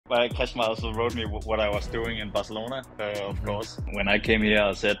Kashmir also wrote me what I was doing in Barcelona, of course. When I came here,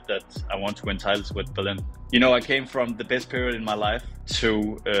 I said that I want to win titles with Berlin. You know, I came from the best period in my life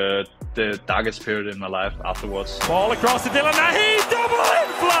to the darkest period in my life afterwards. Ball across to Dylan Nahi, double in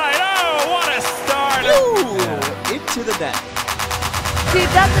flight. Oh, what a start! Ooh, into the net. She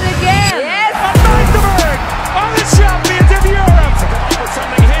does it again. Yes, and Magdeburg are the champions of Europe. For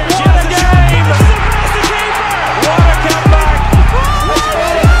something here, what a game! Surprise the keeper! What a comeback!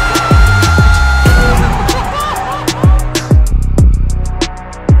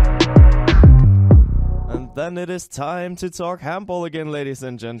 Then it is time to talk handball again, ladies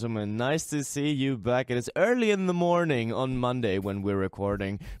and gentlemen. Nice to see you back. It is early in the morning on Monday when we're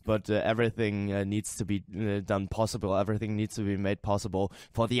recording, but everything needs to be done possible. Everything needs to be made possible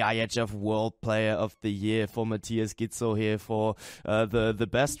for the EHF World Player of the Year, for Mathias Gidsel here, for the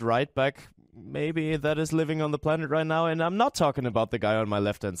best right back maybe that is living on the planet right now. And I'm not talking about the guy on my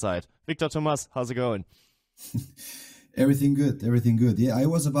left-hand side. Víctor, Tomàs, how's it going? Everything good, everything good. Yeah, I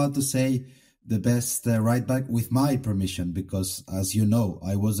was about to say the best right back with my permission, because as you know,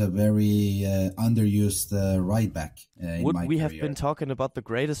 I was a very underused right back in Would my we career. have been talking about the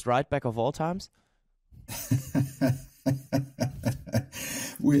greatest right back of all times?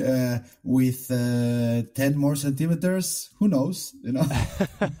 With 10 more centimeters, who knows, you know?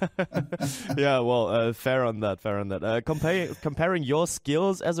 Yeah, well, fair on that. Comparing your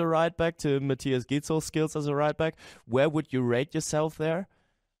skills as a right back to Mathias Gidsel's skills as a right back, where would you rate yourself there?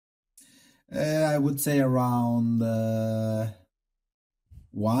 I would say around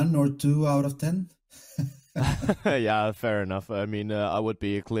 1 or 2 out of 10. Yeah, fair enough. I mean, I would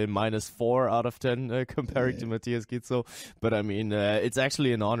be a clear -4 out of 10 comparing to Mathias Gidsel. But I mean, it's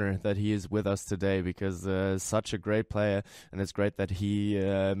actually an honor that he is with us today, because such a great player, and it's great that he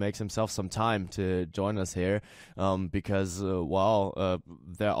makes himself some time to join us here. Because,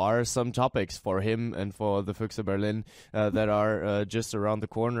 there are some topics for him and for the Füchse Berlin that are just around the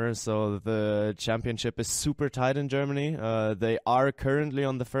corner. So the championship is super tight in Germany. They are currently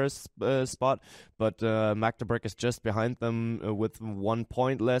on the first spot, but Magdeburg is just behind them with 1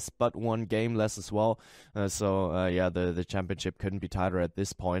 point less, but 1 game less as well. The championship couldn't be tighter at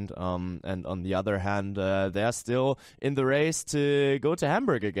this point. And on the other hand, they are still in the race to go to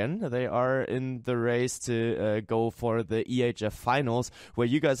Hamburg again. They are in the race to go for the EHF finals, where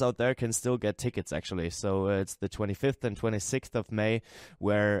you guys out there can still get tickets, actually. So it's the 25th and 26th of May,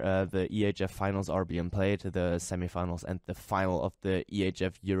 where the EHF finals are being played, the semifinals and the final of the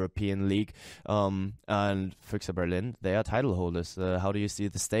EHF European League. And Füchse Berlin, they are title holders. How do you see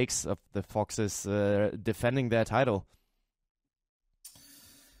the stakes of the Foxes defending their title?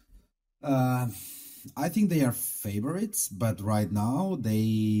 I think they are favorites, but right now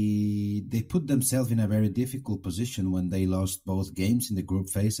they put themselves in a very difficult position when they lost both games in the group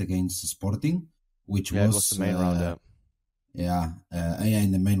phase against Sporting, which was the main round.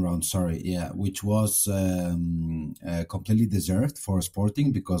 In the main round, which was completely deserved for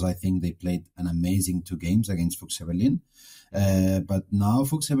Sporting, because I think they played an amazing 2 games against Füchse Berlin. But now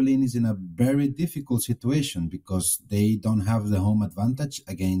Füchse Berlin is in a very difficult situation, because they don't have the home advantage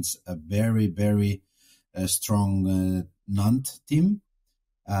against a very, very strong Nantes team.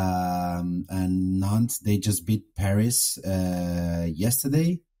 And Nantes, they just beat Paris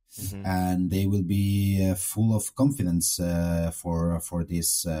yesterday. Mm-hmm. And they will be full of confidence for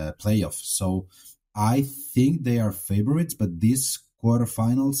this playoff. So I think they are favorites, but these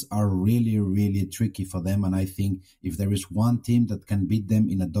quarterfinals are really, really tricky for them. And I think if there is one team that can beat them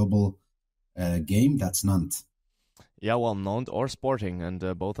in a double game, that's Nantes. Yeah, well, Nantes or Sporting, and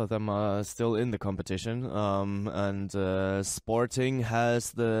both of them are still in the competition. Sporting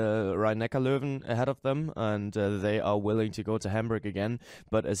has the Rhein-Neckar-Löwen ahead of them, and they are willing to go to Hamburg again.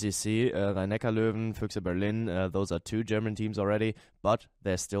 But as you see, Rhein-Neckar-Löwen, Füchse Berlin, those are 2 German teams already, but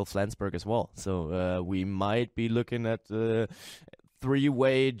there's still Flensburg as well. So we might be looking at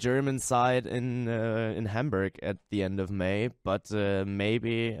 3-way German side in Hamburg at the end of May, but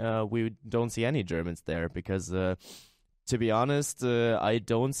maybe we don't see any Germans there, because to be honest, I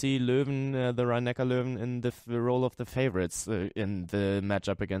don't see Löwen, the Rhein-Neckar-Löwen, in the role of the favorites in the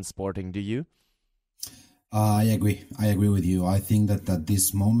matchup against Sporting. Do you? I agree with you. I think that at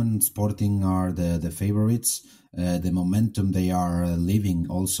this moment Sporting are the favorites. The momentum they are living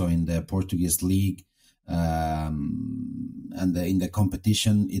also in the Portuguese league, and in the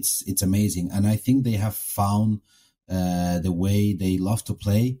competition, it's amazing. And I think they have found the way they love to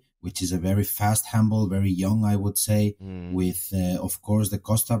play, which is a very fast handball, very young, I would say, with, of course, the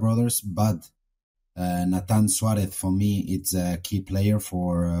Costa brothers. But Nathan Suarez, for me, it's a key player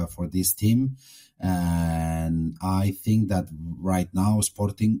for this team. And I think that right now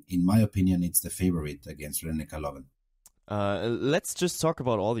Sporting, in my opinion, it's the favorite against Rhein-Neckar-Löwen. Let's just talk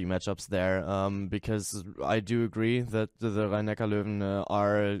about all the matchups there, because I do agree that the Rhein-Neckar-Löwen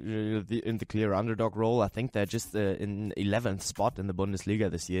are in the clear underdog role. I think they're just in 11th spot in the Bundesliga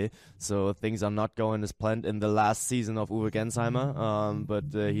this year, so things are not going as planned in the last season of Uwe Gensheimer, but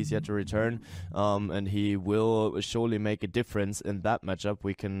he's yet to return, and he will surely make a difference in that matchup.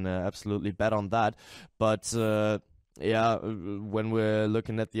 We can absolutely bet on that, but... yeah, when we're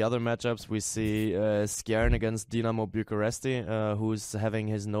looking at the other matchups, we see Skjern against Dinamo Bucharest, who's having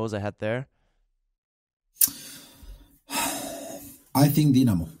his nose ahead there. I think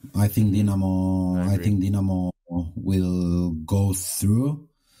Dinamo. I think Dinamo will go through.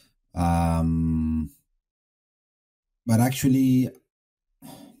 But actually,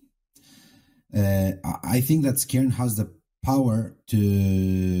 I think that Skjern has the power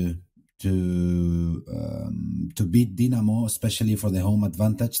to beat Dinamo, especially for the home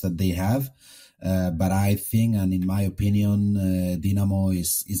advantage that they have. But I think, and in my opinion, Dinamo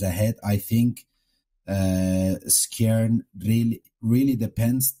is ahead. I think Skjern really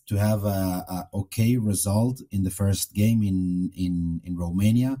depends to have a okay result in the first game in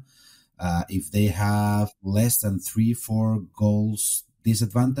Romania. If they have less than 3-4 goals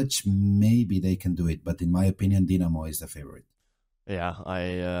disadvantage, maybe they can do it. But in my opinion, Dinamo is the favorite. Yeah,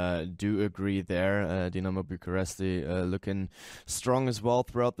 I do agree there. Dinamo Bucharest looking strong as well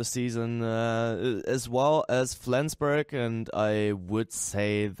throughout the season, as well as Flensburg, and I would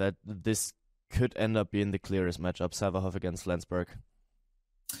say that this could end up being the clearest matchup, Sävehof against Flensburg.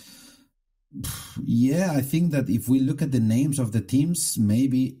 Yeah, I think that if we look at the names of the teams,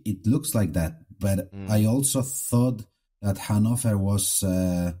 maybe it looks like that. But I also thought that Hannover was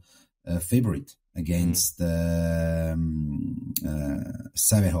a favorite against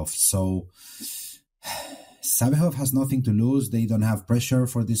Sävehof. So Sävehof has nothing to lose. They don't have pressure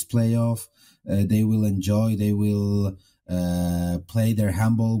for this playoff. They will enjoy. They will play their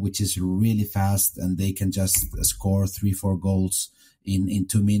handball, which is really fast, and they can just score 3-4 goals in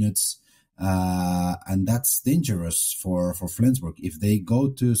 2 minutes. And that's dangerous for Flensburg. If they go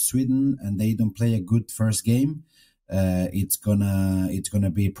to Sweden and they don't play a good first game, it's gonna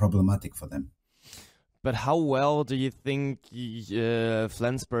be problematic for them. But how well do you think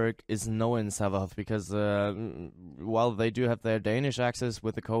Flensburg is knowing Sävehof? Because while they do have their Danish access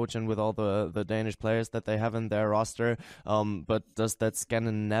with the coach and with all the Danish players that they have in their roster, but does that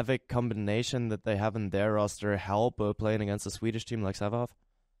Scandinavic combination that they have in their roster help playing against a Swedish team like Sävehof?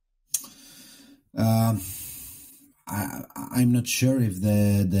 I'm not sure if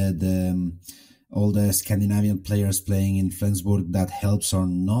the all the Scandinavian players playing in Flensburg that helps or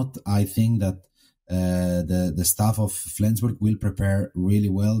not. I think that the staff of Flensburg will prepare really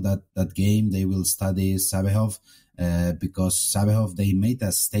well that game. They will study Sävehof because Sävehof, they made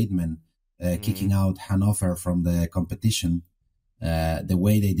a statement kicking out Hannover from the competition the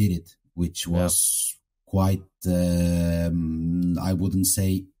way they did it, which was quite, I wouldn't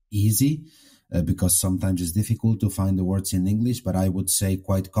say easy, because sometimes it's difficult to find the words in English, but I would say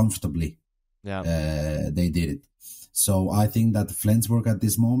quite comfortably they did it. So I think that Flensburg at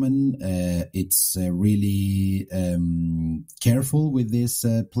this moment, it's really careful with this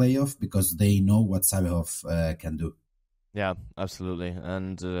playoff because they know what Sävehof can do. Yeah, absolutely.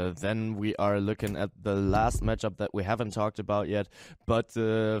 And then we are looking at the last matchup that we haven't talked about yet. But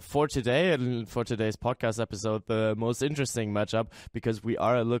for today and for today's podcast episode, the most interesting matchup, because we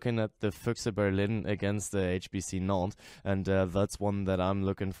are looking at the Füchse Berlin against the HBC Nantes. And that's one that I'm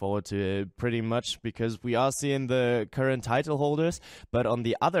looking forward to pretty much because we are seeing the current title holders. But on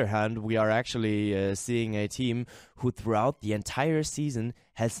the other hand, we are actually seeing a team who throughout the entire season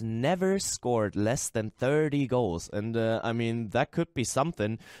has never scored less than 30 goals. And, I mean, that could be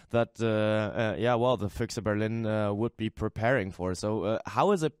something that, the Füchse Berlin would be preparing for. So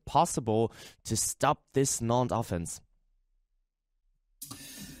how is it possible to stop this Nantes offense?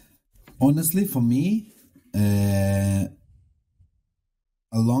 Honestly, for me,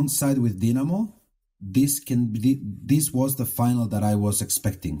 alongside with Dinamo, this was the final that I was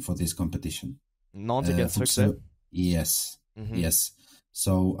expecting for this competition. Nantes against Füchse? Yes, yes.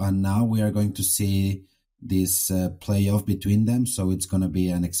 So, and now we are going to see this playoff between them. So it's going to be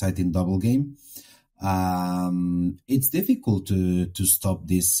an exciting double game. It's difficult to stop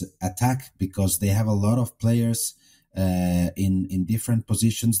this attack because they have a lot of players in different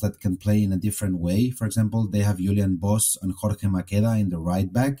positions that can play in a different way. For example, they have Julian Boss and Jorge Maqueda in the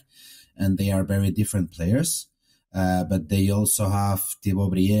right back, and they are very different players. But they also have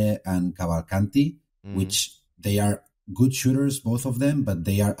Thibaut Brier and Cavalcanti, which they are good shooters, both of them, but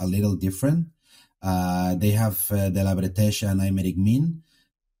they are a little different. They have De La Bretèche and Aymeric Min,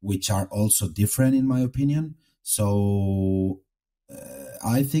 which are also different in my opinion. So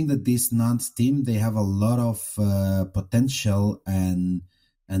I think that this Nantes team, they have a lot of potential and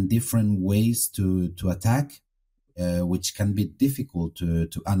different ways to attack, which can be difficult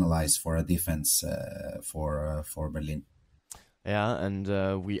to analyze for a defense for Berlin. Yeah,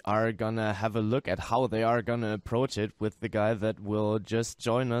 and we are gonna have a look at how they are gonna approach it with the guy that will just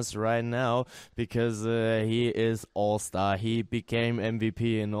join us right now, because he is all-star. He became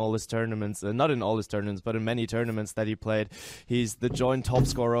MVP in all his tournaments, not in all his tournaments, but in many tournaments that he played. He's the joint top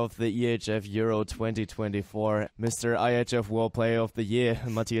scorer of the EHF Euro 2024, Mr. IHF World Player of the Year,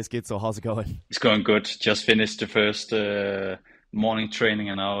 Mathias Gidsel. How's it going? It's going good. Just finished the first morning training,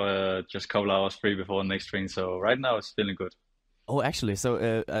 and now just a couple hours free before the next training. So right now it's feeling good. Oh, actually,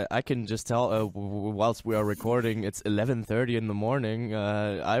 so I can just tell, whilst we are recording, it's 11:30 in the morning.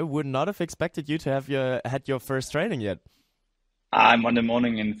 I would not have expected you to have had your first training yet. Monday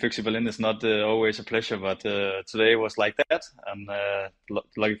morning in Füchse, Berlin is not always a pleasure, but today was like that. And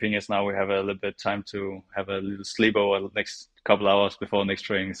lucky thing is now we have a little bit time to have a little sleep over the next couple hours before next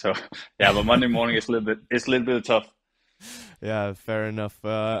training. So yeah, but Monday morning is a little bit tough. Yeah, fair enough.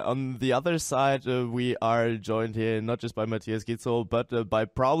 On the other side, we are joined here not just by Mathias Gidsel, but by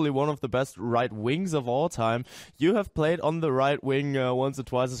probably one of the best right wings of all time. You have played on the right wing once or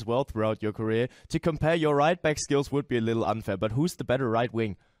twice as well throughout your career. To compare your right back skills would be a little unfair, but who's the better right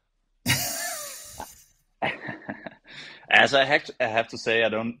wing? As I have to say, I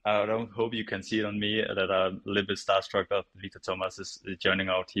don't hope you can see it on me that I'm a little bit starstruck that Víctor Tomàs is joining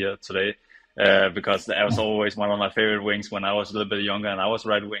out here today. Because that was always one of my favorite wings when I was a little bit younger, and I was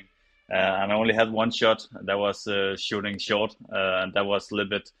right wing. And I only had one shot, that was shooting short, and that was a little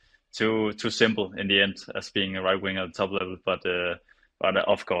bit too simple in the end as being a right wing at the top level. But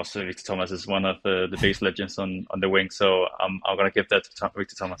of course, Víctor Tomàs is one of the biggest legends on the wing, so I'm going to give that to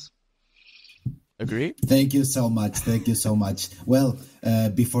Víctor Tomàs. Agree? Thank you so much. Thank you so much. Well,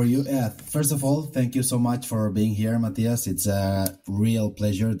 first of all, thank you so much for being here, Mathias. It's a real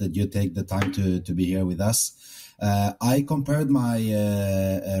pleasure that you take the time to be here with us. I compared my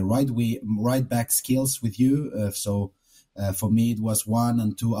right back skills with you. So for me, it was 1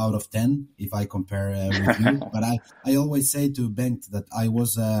 and 2 out of 10 if I compare with you. But I always say to Bengt that I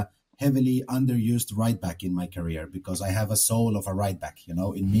was heavily underused right back in my career because I have a soul of a right back,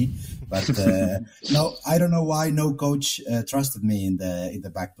 in me. But no, I don't know why no coach trusted me in the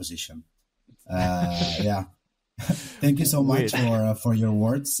back position. Yeah, thank you so much for your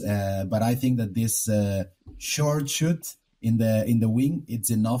words. But I think that this short shoot in the wing, it's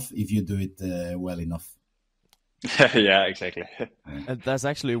enough if you do it well enough. Yeah, exactly. And that's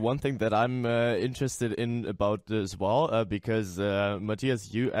actually one thing that I'm interested in about as well, because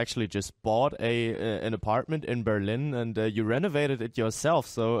Mathias, you actually just bought an apartment in Berlin and you renovated it yourself.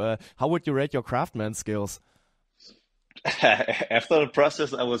 So how would you rate your craftsman skills? After the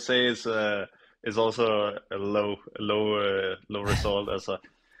process, I would say it's also a low result.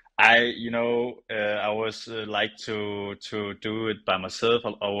 I always like to do it by myself.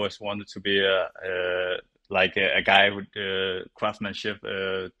 I always wanted to be like a guy with craftsmanship,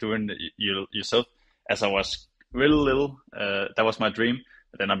 doing yourself. As I was really little, that was my dream.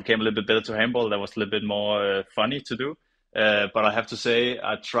 Then I became a little bit better to handball. That was a little bit more funny to do. But I have to say,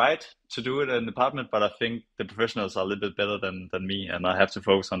 I tried to do it in the department, but I think the professionals are a little bit better than me, and I have to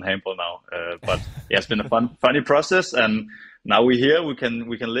focus on handball now. But yeah, it's been a funny process, and now we're here. We can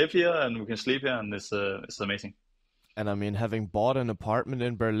live here and we can sleep here, and it's amazing. And I mean, having bought an apartment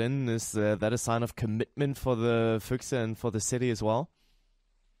in Berlin, is that a sign of commitment for the Füchse and for the city as well?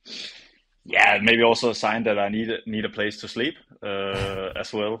 Yeah, maybe also a sign that I need a place to sleep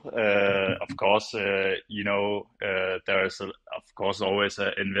as well. Of course, there is of course always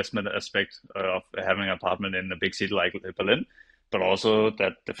an investment aspect of having an apartment in a big city like Berlin, but also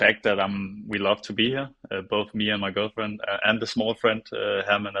that the fact that we love to be here, both me and my girlfriend and the small friend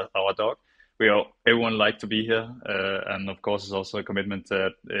Herman, our dog. Everyone like to be here, and of course it's also a commitment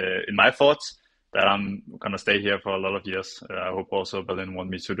that in my thoughts that I'm gonna stay here for a lot of years. I hope also Berlin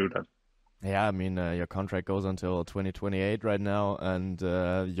want me to do that. Yeah, I mean, your contract goes until 2028 right now, and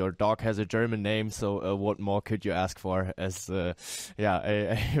your dog has a German name, so what more could you ask for as, a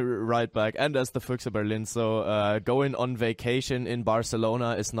right back and as the Füchse Berlin? So going on vacation in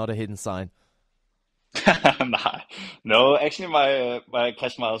Barcelona is not a hidden sign. No, actually, my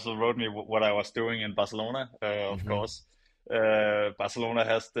Cash also wrote me what I was doing in Barcelona. Of course, Barcelona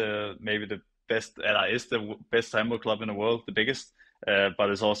has is the best handball club in the world, the biggest. but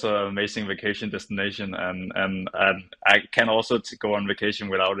it's also an amazing vacation destination, and I can also go on vacation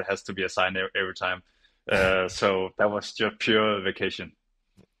without it has to be a sign every time. So that was just pure vacation.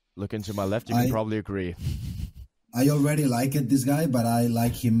 Looking to my left, you can probably agree. I already like this guy, but I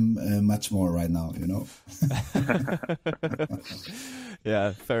like him much more right now, you know.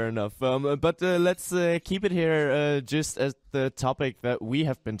 Yeah, fair enough. But let's keep it here just as the topic that we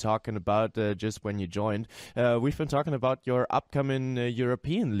have been talking about just when you joined. We've been talking about your upcoming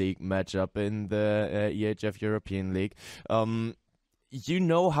European League matchup in the EHF European League. You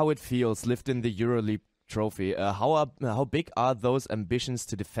know how it feels lifting the EuroLeague trophy. How big are those ambitions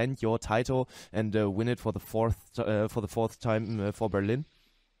to defend your title and win it for the fourth time for Berlin?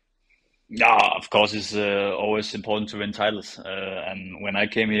 Yeah, of course, it's always important to win titles. And when I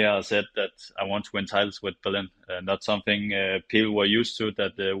came here, I said that I want to win titles with Berlin. Not something people were used to,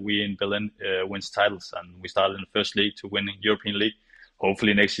 that we in Berlin wins titles. And we started in the first league to win European League.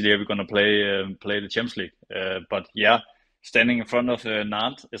 Hopefully next year we're going to play the Champions League. But yeah, standing in front of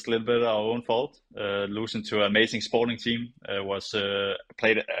Nantes is a little bit our own fault. Losing to an amazing sporting team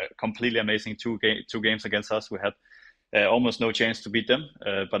played a completely amazing two games against us. We had almost no chance to beat them,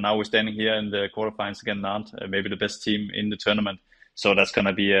 but now we're standing here in the quarterfinals against Nantes, maybe the best team in the tournament. So that's going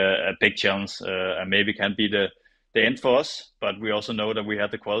to be a big challenge, and maybe can be the end for us. But we also know that we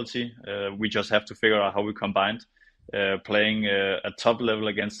have the quality. We just have to figure out how we combined playing at top level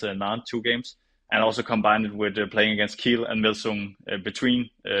against Nantes 2 games, and also combine it with playing against Kiel and Melsung between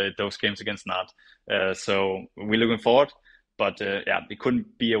those games against Nantes. So we're looking forward. But yeah, it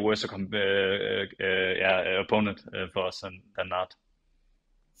couldn't be a worse opponent for us than Nantes.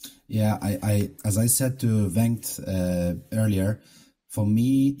 Yeah, I as I said to Bengt earlier, for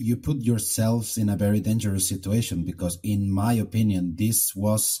me, you put yourselves in a very dangerous situation, because in my opinion, this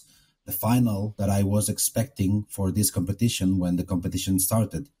was the final that I was expecting for this competition when the competition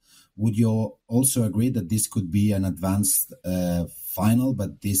started. Would you also agree that this could be an advanced final,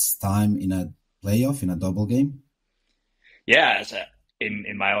 but this time in a playoff, in a double game? Yeah,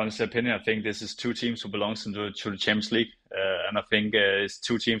 in my honest opinion, I think this is 2 teams who belongs to the Champions League, and I think it's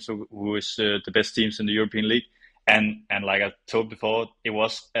 2 teams who is the best teams in the European League. And like I told before, it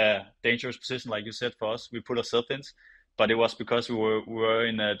was a dangerous position, like you said, for us. We put ourselves in, but it was because we were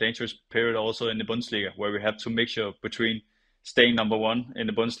in a dangerous period also in the Bundesliga, where we had to mixture between staying number 1 in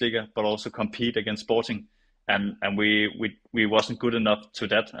the Bundesliga, but also compete against Sporting. And we wasn't good enough to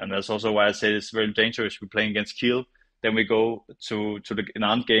that, and that's also why I say it's very dangerous. We're playing against Kiel. Then we go to the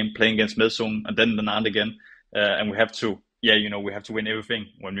Nantes game, playing against Melsung, and then the Nantes again. And we have to, we have to win everything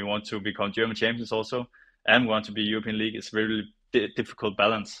when we want to become German champions also, and want to be European League. It's a very difficult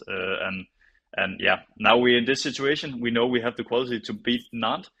balance. And now we're in this situation. We know we have the quality to beat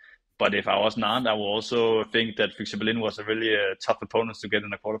Nantes. But if I was Nantes, I would also think that Füchse Berlin was a really tough opponent to get in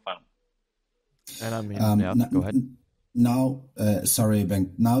the quarterfinal. And I mean, go ahead. Now, sorry,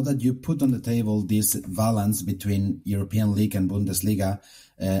 Bengt. Now that you put on the table this balance between European League and Bundesliga,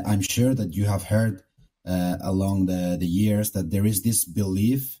 I'm sure that you have heard along the years that there is this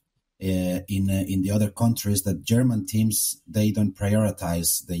belief in the other countries that German teams, they don't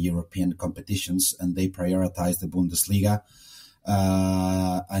prioritize the European competitions and they prioritize the Bundesliga.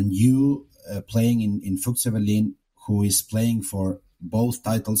 And you playing in Füchse Berlin, who is playing for both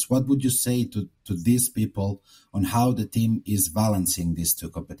titles, what would you say to these people on how the team is balancing these 2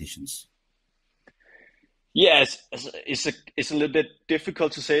 competitions? Yeah, it's a little bit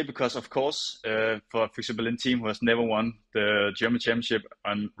difficult to say, because of course for Füchse Berlin team who has never won the German championship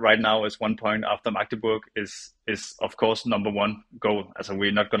and right now is 1 point after Magdeburg is of course number 1 goal. So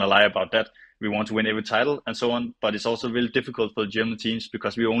we're not going to lie about that. We want to win every title and so on, but it's also really difficult for the German teams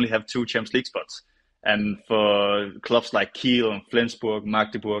because we only have 2 Champions League spots. And for clubs like Kiel and Flensburg,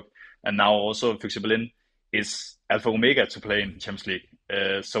 Magdeburg, and now also Füchse Berlin, is alpha omega to play in Champions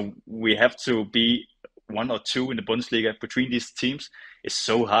League. So we have to be 1 or 2 in the Bundesliga between these teams. Is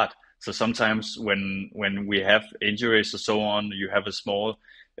so hard. So sometimes when we have injuries or so on, you have a small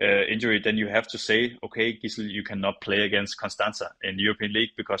injury, then you have to say, okay, Gidsel, you cannot play against Constanza in the European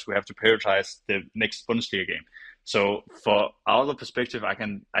League because we have to prioritize the next Bundesliga game. So for our perspective, I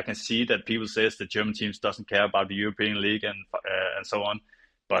can see that people says that German teams doesn't care about the European League and so on,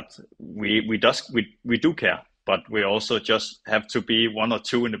 but we do care. But we also just have to be 1 or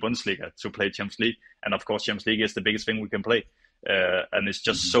 2 in the Bundesliga to play Champions League, and of course Champions League is the biggest thing we can play, and it's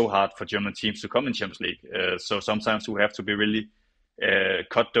just so hard for German teams to come in Champions League. So sometimes we have to be really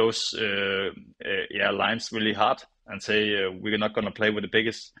cut those lines really hard and say we're not going to play with the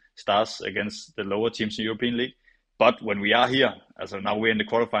biggest stars against the lower teams in the European League. But when we are here, as now we're in the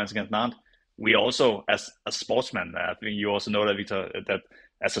quarterfinals against Nantes, we also, as a sportsman, I think you also know that, Víctor, that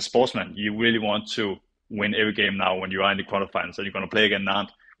as a sportsman, you really want to win every game now when you are in the quarterfinals and you're going to play against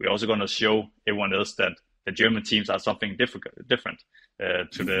Nantes. We're also going to show everyone else that the German teams are something different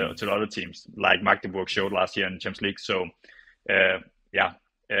to the other teams, like Magdeburg showed last year in the Champions League. So, it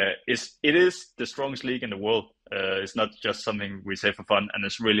is the strongest league in the world. It's not just something we say for fun, and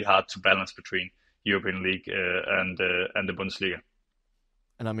it's really hard to balance between European League and the Bundesliga.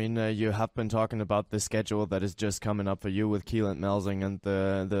 And I mean, you have been talking about the schedule that is just coming up for you with Kiel and Melsing and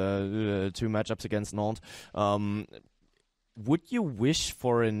the two matchups against Nantes. Would you wish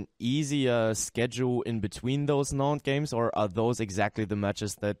for an easier schedule in between those Nantes games, or are those exactly the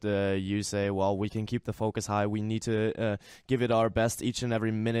matches that you say, well, we can keep the focus high, we need to give it our best each and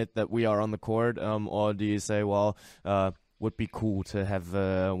every minute that we are on the court, or do you say, well, would be cool to have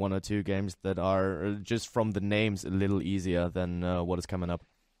 1 or 2 games that are just from the names a little easier than what is coming up?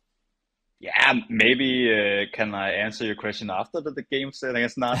 Yeah, maybe can I answer your question after the games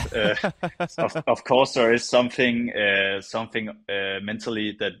against Nantes? Of course, there is something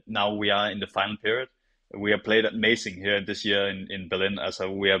mentally that now we are in the final period. We have played amazing here this year in Berlin.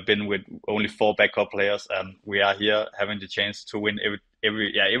 We have been with only 4 backup players, and we are here having the chance to win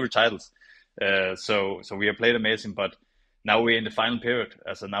every titles. So we have played amazing, but now we're in the final period.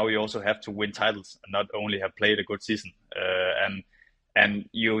 Now we also have to win titles and not only have played a good season. And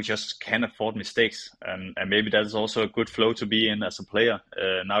you just can't afford mistakes. And maybe that is also a good flow to be in as a player.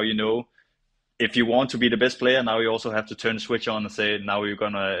 Now you know, if you want to be the best player, now you also have to turn the switch on and say, now we're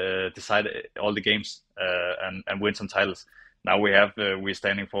going to decide all the games and win some titles. Now we're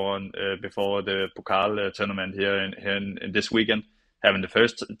standing before the Pokal tournament here in this weekend, having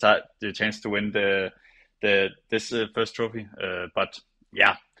the chance to win this first trophy. But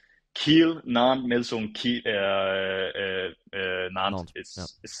yeah, Kiel, Nantes, Melsung, Nantes.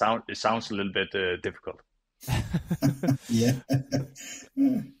 It sounds a little bit difficult. Yeah.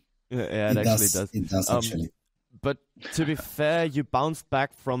 Yeah, it actually does. It does actually. But to be fair, you bounced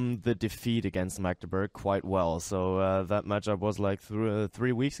back from the defeat against Magdeburg quite well. So that matchup was like 3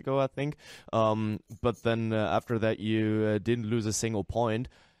 weeks ago, I think. But then after that, you didn't lose a single point.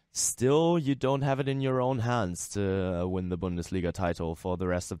 Still, you don't have it in your own hands to win the Bundesliga title for the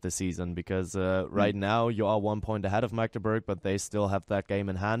rest of the season, because right now you are 1 point ahead of Magdeburg, but they still have that game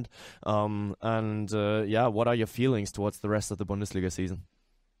in hand. What are your feelings towards the rest of the Bundesliga season?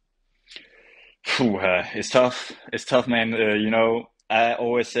 It's tough. It's tough, man. I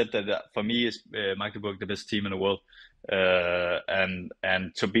always said that for me, is Magdeburg the best team in the world, and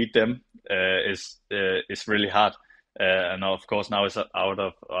to beat them is really hard. And of course, now it's out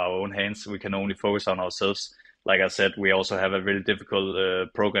of our own hands. We can only focus on ourselves. Like I said, we also have a really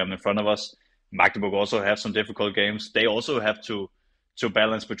difficult program in front of us. Magdeburg also have some difficult games. They also have to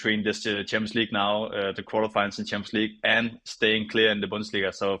balance between this Champions League now, the quarterfinals in Champions League, and staying clear in the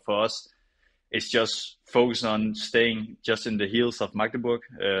Bundesliga. So for us, it's just focus on staying just in the heels of Magdeburg,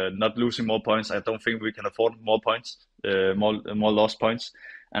 not losing more points. I don't think we can afford more points, more lost points.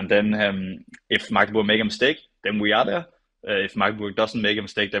 And then if Magdeburg make a mistake, then we are there. If Magdeburg doesn't make a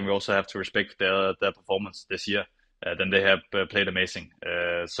mistake, then we also have to respect their performance this year. Then they have played amazing.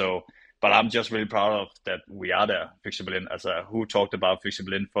 But I'm just really proud of that we are there. Füchse Berlin, who talked about Füchse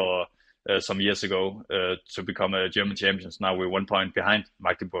Berlin for some years ago to become a German champions. Now we're 1 point behind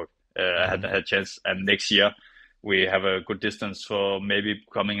Magdeburg. Had a chance, and next year we have a good distance for maybe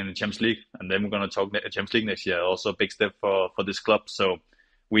coming in the Champions League, and then we're going to talk Champions League next year. Also a big step for this club. So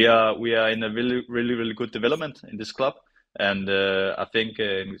we are in a really, really, really good development in this club, and I think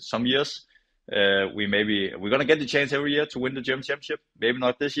in some years we're going to get the chance every year to win the German championship. Maybe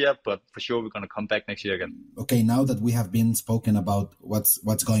not this year, but for sure we're going to come back next year again. Okay, now that we have been spoken about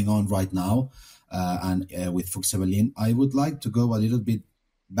what's going on right now and with Füchse Berlin, I would like to go a little bit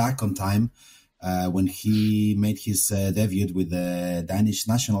back on time when he made his debut with the Danish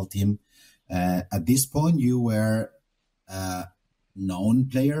national team. At this point, you were known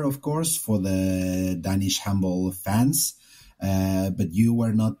player, of course, for the Danish handball fans, but you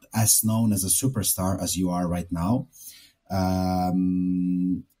were not as known as a superstar as you are right now.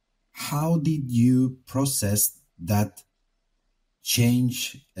 How did you process that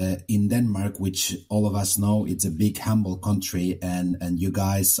change in Denmark, which all of us know it's a big handball country, and you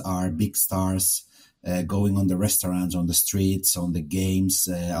guys are big stars going on the restaurants, on the streets, on the games.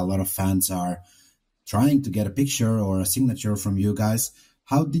 A lot of fans are trying to get a picture or a signature from you guys.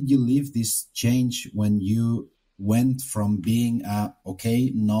 How did you live this change when you went from being a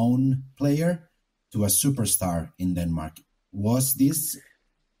known player to a superstar in Denmark? Was this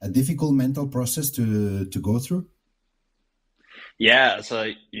a difficult mental process to go through? Yeah, so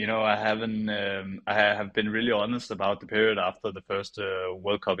I haven't. I have been really honest about the period after the first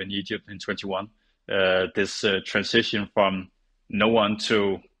World Cup in Egypt in 21. This transition from no one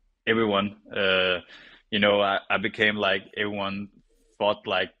to everyone. I became like everyone thought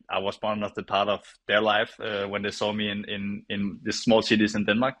like I was one of the part of their life when they saw me in the small cities in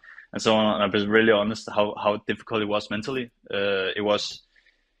Denmark and so on. And I was really honest how difficult it was mentally. It was.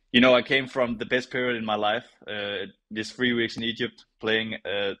 I came from the best period in my life. These 3 weeks in Egypt playing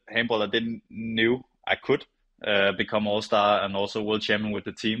handball, I didn't knew I could become all-star and also world champion with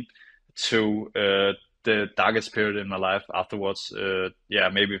the team. To the darkest period in my life afterwards.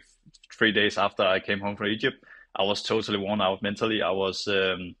 Maybe 3 days after I came home from Egypt, I was totally worn out mentally. I was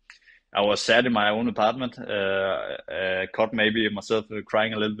sad in my own apartment. Caught maybe myself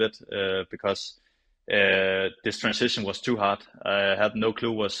crying a little bit because. This transition was too hard. I had no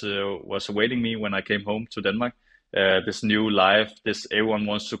clue was awaiting me when I came home to Denmark. This new life, everyone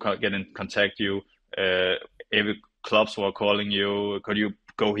wants to get in contact you. Every clubs were calling you. Could you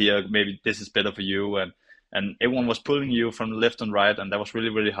go here? Maybe this is better for you. And everyone was pulling you from left and right, and that was really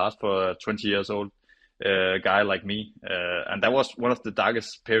really hard for a 20 years old guy like me. And that was one of the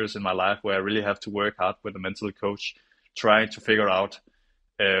darkest periods in my life where I really have to work hard with a mental coach, trying to figure out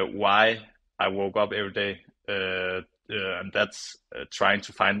why I woke up every day, and that's trying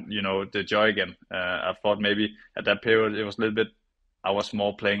to find, the joy again. I thought maybe at that period it was a little bit, I was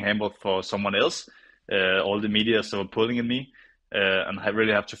more playing handball for someone else. All the media were pulling at me, and I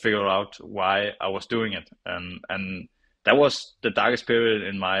really have to figure out why I was doing it. And that was the darkest period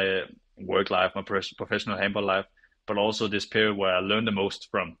in my work life, my professional handball life, but also this period where I learned the most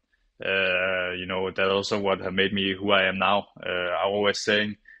from. That also what have made me who I am now. I'm always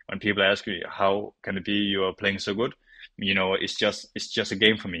saying, when people ask me, how can it be you are playing so good? It's just a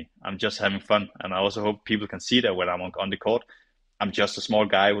game for me. I'm just having fun. And I also hope people can see that when I'm on the court. I'm just a small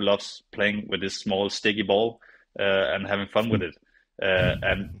guy who loves playing with this small sticky ball and having fun with it.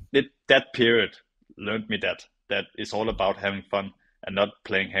 That period learned me that it's all about having fun and not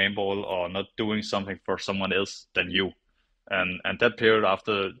playing handball or not doing something for someone else than you. And that period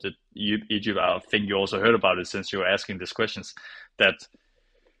after the Egypt, I think you also heard about it since you were asking these questions, that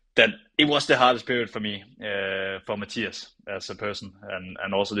it was the hardest period for me, for Mathias as a person,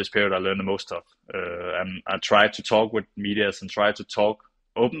 and also this period I learned the most of. And I tried to talk with medias and try to talk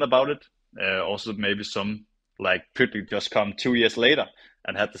open about it. Also maybe some like Pütlik just come 2 years later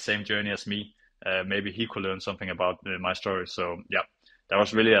and had the same journey as me. Maybe he could learn something about my story. So yeah, that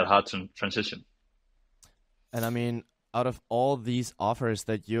was really a hard transition. And I mean, out of all these offers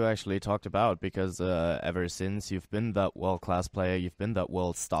that you actually talked about, because ever since you've been that world-class player, you've been that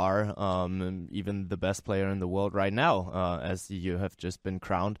world star, even the best player in the world right now, as you have just been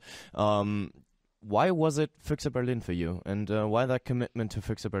crowned. Why was it Füchse Berlin for you, and why that commitment to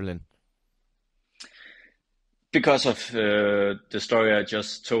Füchse Berlin? Because of the story I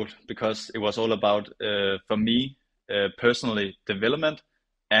just told, because it was all about, for me, personally, development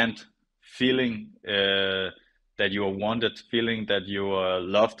and feeling that you are wanted, feeling that you are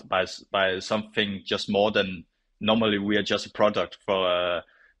loved by something just more than normally we are just a product for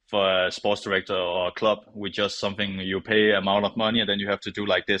a sports director or a club. We just something you pay amount of money and then you have to do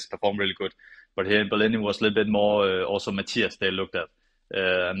like this, perform really good. But here in Berlin, it was a little bit more also Mathias they looked at,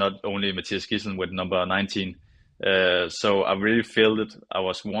 not only Mathias Gidsel with number 19. So I really felt it. I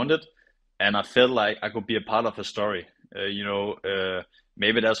was wanted, and I felt like I could be a part of a story.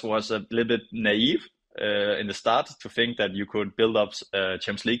 Maybe that was a little bit naive in the start to think that you could build up a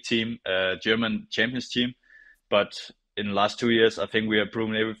Champions League team, a German Champions team. But in the last 2 years, I think we have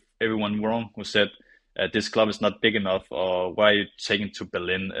proven everyone wrong who said this club is not big enough, or why are you taking to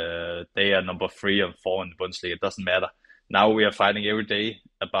Berlin? They are number 3 and 4 in the Bundesliga. It doesn't matter. Now we are fighting every day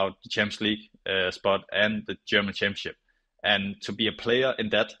about the Champions League spot and the German Championship. And to be a player in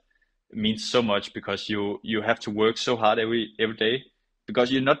that means so much, because you have to work so hard every day,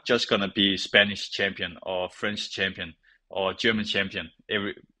 because you're not just going to be Spanish champion or French champion or German champion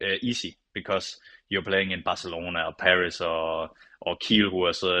easy, because you're playing in Barcelona or Paris or Kiel, who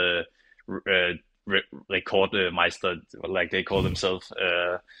was Rekordmeister, like they call themselves.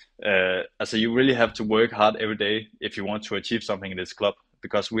 So you really have to work hard every day if you want to achieve something in this club,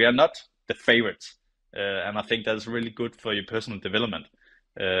 because we are not the favorites. And I think that's really good for your personal development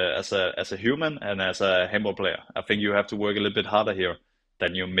as a human and as a handball player. I think you have to work a little bit harder here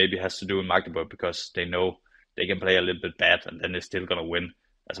than you maybe has to do in Magdeburg, because they know they can play a little bit bad and then they're still going to win.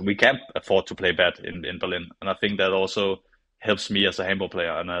 As we can't afford to play bad in Berlin. And I think that also helps me as a handball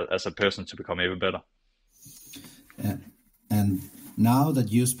player and as a person to become even better. And now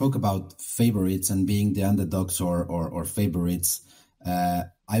that you spoke about favorites and being the underdogs or favorites,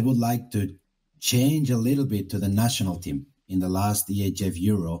 I would like to change a little bit to the national team in the last EHF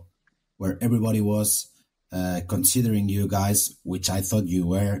Euro, where everybody was considering you guys, which I thought you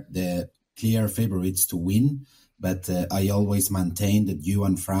were the clear favorites to win. But I always maintained that you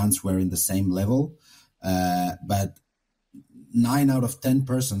and France were in the same level. But 9 out of 10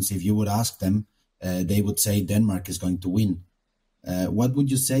 persons, if you would ask them, they would say Denmark is going to win. What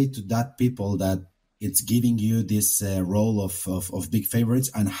would you say to that people that it's giving you this role of big favorites,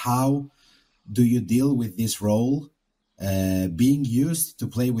 and how do you deal with this role being used to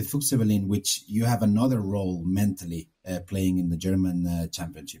play with Füchse Berlin, which you have another role mentally playing in the German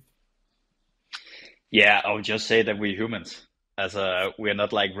championship? Yeah, I would just say that we're humans. We're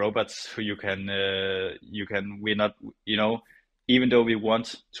not like robots who we're not, even though we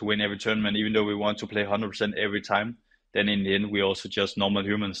want to win every tournament, even though we want to play 100% every time, then in the end, we're also just normal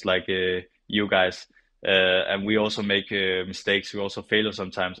humans like you guys. And we also make mistakes. We also fail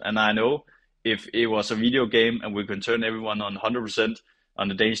sometimes. And I know if it was a video game and we can turn everyone on 100% on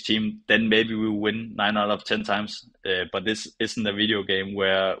the Danish team, then maybe we will win 9 out of 10 times. But this isn't a video game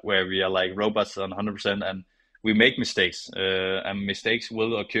where we are like robots on 100% and we make mistakes. And mistakes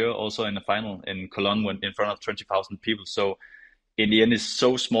will occur also in the final in Cologne when in front of 20,000 people. So in the end, it's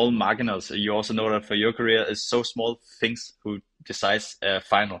so small marginals. You also know that for your career, it's so small things who decides a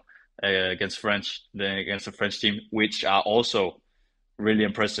final against the French team, which are also really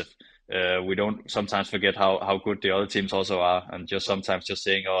impressive. We don't sometimes forget how good the other teams also are, and just sometimes just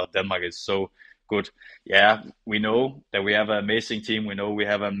saying, "Oh, Denmark is so good." Yeah, we know that we have an amazing team. We know we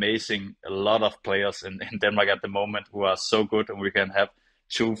have a lot of players in Denmark at the moment who are so good, and we can have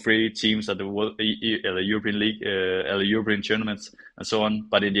 2-3 teams at the European League, the European tournaments, and so on.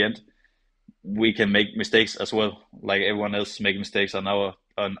 But in the end, we can make mistakes as well, like everyone else make mistakes on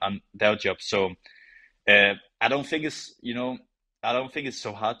their job. So I don't think it's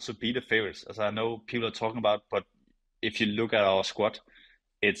so hard to be the favorites, as I know people are talking about. But if you look at our squad,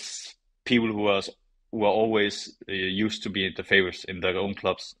 it's people who are always used to be the favorites in their own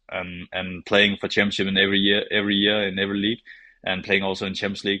clubs and playing for championship in every year in every league, and playing also in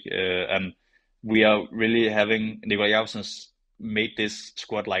Champions League. And we are really having Nikolaj Jacobsen's made this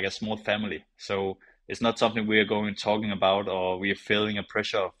squad like a small family. So it's not something we are talking about, or we are feeling a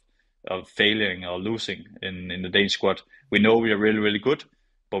pressure of failing or losing in the Danish squad. We know we are really, really good,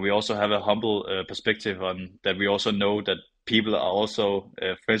 but we also have a humble perspective on that. We also know that people are also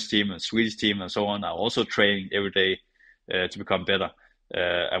French team and Swedish team and so on are also training every day to become better.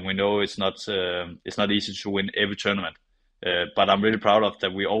 And we know it's not easy to win every tournament. But I'm really proud of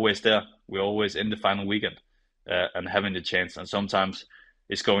that. We're always there. We're always in the final weekend and having the chance. And sometimes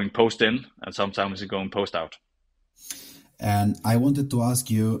it's going post in, and sometimes it's going post out. And I wanted to ask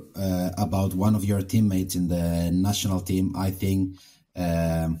you about one of your teammates in the national team. I think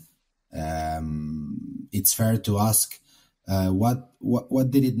it's fair to ask what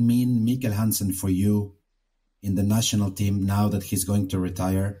did it mean, Mikkel Hansen, for you in the national team now that he's going to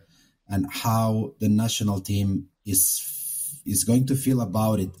retire, and how the national team is going to feel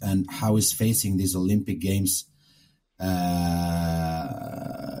about it, and how is facing these Olympic Games,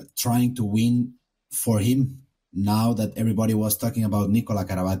 trying to win for him. Now that everybody was talking about Nikola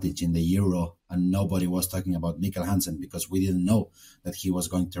Karabatic in the Euro and nobody was talking about Mikkel Hansen because we didn't know that he was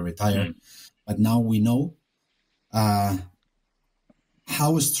going to retire. But now we know. How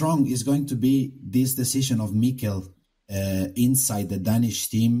strong is going to be this decision of Mikkel inside the Danish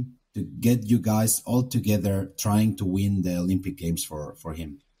team to get you guys all together trying to win the Olympic Games for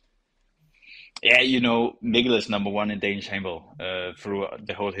him? Yeah, Mikkel is number one in Danish handball through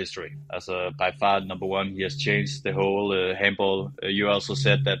the whole history. As by far number one, he has changed the whole handball. You also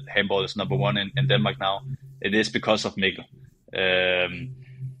said that handball is number one in Denmark now. It is because of Mikkel.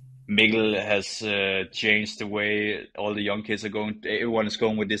 Mikkel has changed the way all the young kids are going. Everyone is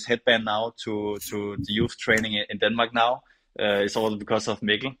going with this headband now to the youth training in Denmark now. It's all because of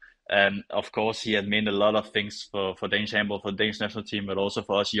Mikkel. And of course, he has made a lot of things for Danish handball, for the Danish national team, but also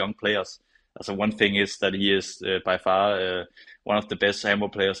for us young players. So one thing is that he is by far one of the best handball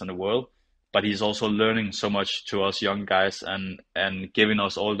players in the world, but he's also learning so much to us young guys and giving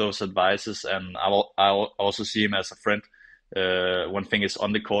us all those advices. And I also see him as a friend. One thing is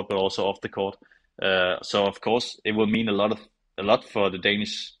on the court, but also off the court. So of course, it will mean a lot for the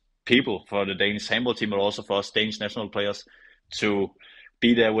Danish people, for the Danish handball team, but also for us Danish national players to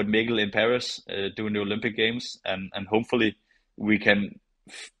be there with Mikkel in Paris during the Olympic Games, and hopefully we can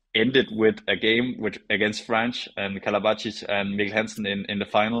end it with a game against France and Karabatic and Mikkel Hansen in the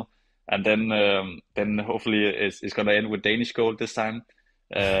final, and then hopefully it's going to end with Danish goal this time.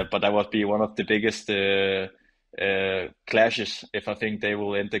 But that would be one of the biggest clashes if I think they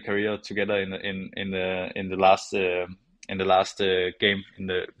will end their career together in the last game in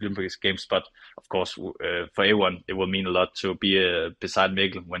the Olympic Games. But of course, for everyone, it will mean a lot to be beside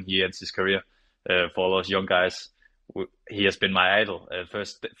Mikkel when he ends his career. For all those young guys, he has been my idol.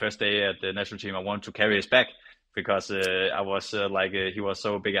 First day at the national team, I wanted to carry his back because I was he was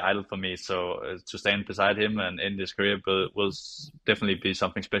so big an idol for me. So to stand beside him and end his career will definitely be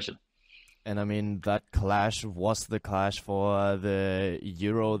something special. And I mean, that clash was the clash for the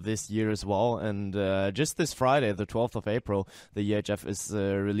Euro this year as well. And just this Friday, the 12th of April, the EHF is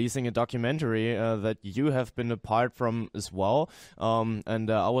releasing a documentary that you have been a part from as well.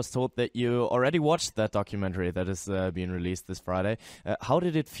 And I was told that you already watched that documentary that is being released this Friday. How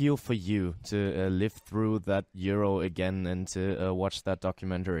did it feel for you to live through that Euro again and to watch that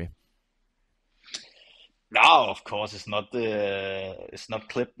documentary? No, of course it's not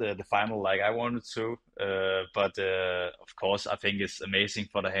clipped the final like I wanted to, but of course I think it's amazing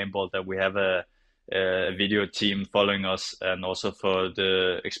for the handball that we have a video team following us, and also for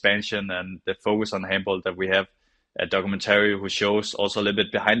the expansion and the focus on handball that we have a documentary who shows also a little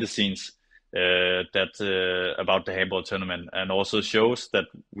bit behind the scenes about the handball tournament, and also shows that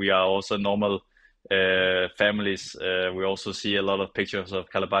we are also normal families. We also see a lot of pictures of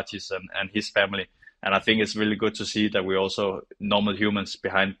Kalabatis and his family. And I think it's really good to see that we're also normal humans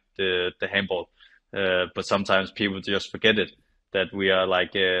behind the handball. But sometimes people just forget it, that we are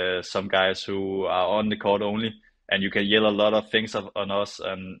like some guys who are on the court only, and you can yell a lot of things on us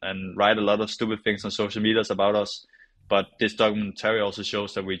and write a lot of stupid things on social medias about us. But this documentary also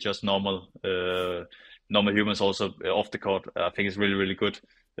shows that we're just normal humans also off the court. I think it's really, really good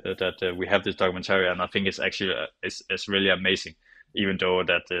that we have this documentary, and I think it's actually it's really amazing. Even though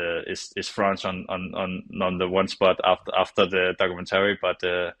that is France on the one spot after the documentary, but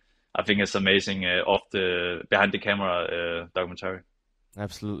I think it's amazing behind the camera documentary.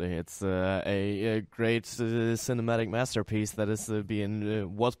 Absolutely, it's a great cinematic masterpiece that is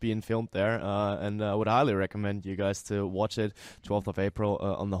was being filmed there, and I would highly recommend you guys to watch it. 12th of April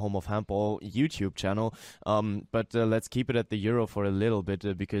on the Home of Handball YouTube channel. But let's keep it at the Euro for a little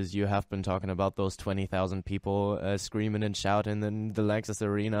bit because you have been talking about those 20,000 people screaming and shouting in the Lanxess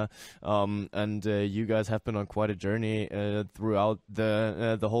Arena, and you guys have been on quite a journey throughout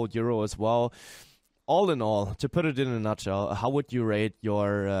the whole Euro as well. All in all, to put it in a nutshell, how would you rate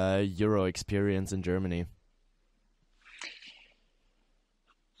your Euro experience in Germany?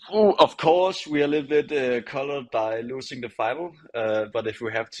 Oh, of course, we are a little bit colored by losing the final. But if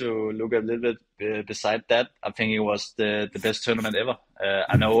we have to look a little bit beside that, I think it was the best tournament ever.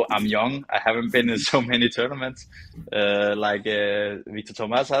 I know I'm young. I haven't been in so many tournaments like Víctor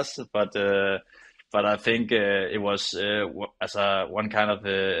Tomàs has, but I think it was as one kind of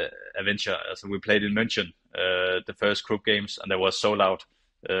adventure. So we played in München, the first group games, and they were sold out,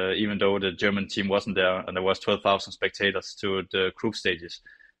 even though the German team wasn't there, and there was 12,000 spectators to the group stages.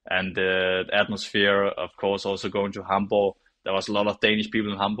 And the atmosphere, of course, also going to Hamburg. There was a lot of Danish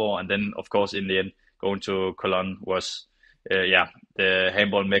people in Hamburg, and then, of course, in the end, going to Cologne was, the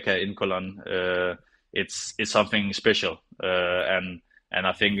handball mecca in Cologne. It's something special, and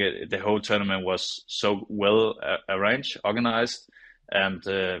I think the whole tournament was so well arranged, organized, and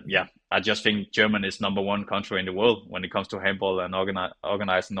I just think Germany is number one country in the world when it comes to handball and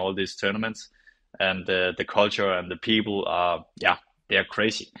organizing all these tournaments. And the culture and the people are, they are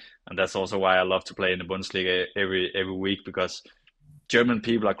crazy, and that's also why I love to play in the Bundesliga every week, because German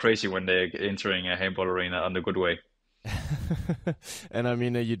people are crazy when they're entering a handball arena on the good way. And I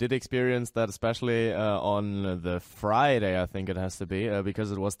mean, you did experience that, especially on the Friday, I think it has to be,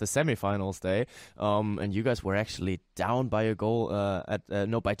 because it was the semifinals day, and you guys were actually down by a goal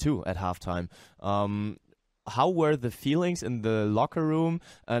by two at halftime. How were the feelings in the locker room,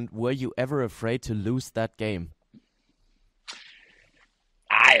 and were you ever afraid to lose that game?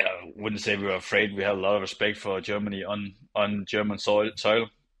 I wouldn't say we were afraid. We had a lot of respect for Germany on German soil.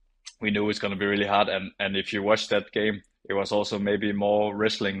 We knew it's going to be really hard, and if you watch that game, it was also maybe more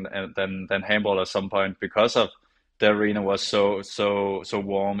wrestling than handball at some point, because of the arena was so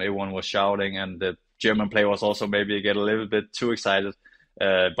warm. Everyone was shouting, and the German play was also maybe get a little bit too excited.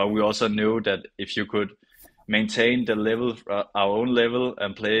 But we also knew that if you could maintain the level, our own level,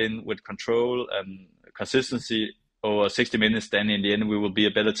 and playing with control and consistency over 60 minutes, then in the end we will be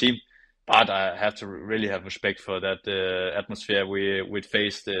a better team. But I have to really have respect for that atmosphere we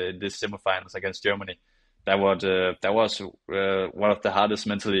faced in this semifinals against Germany. That was one of the hardest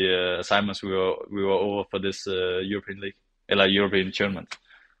mentally assignments we were over for this European League, European tournament.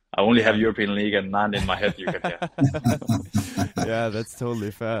 I only have European League and none in my head, you can hear. Yeah, that's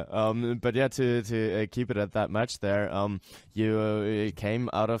totally fair. But yeah, to keep it at that match there, you came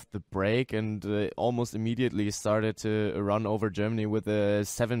out of the break and almost immediately started to run over Germany with a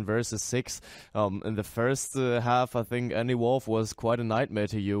 7 versus 6. In the first half, I think Andy Wolf was quite a nightmare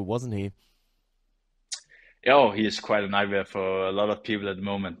to you, wasn't he? Oh, he is quite a nightmare for a lot of people at the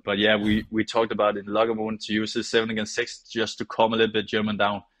moment. But yeah, we talked about in the locker room to use his 7 against 6 just to calm a little bit German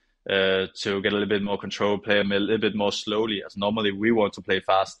down. To get a little bit more control, play a little bit more slowly, as normally we want to play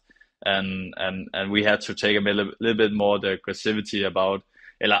fast, and we had to take a little bit more the aggressivity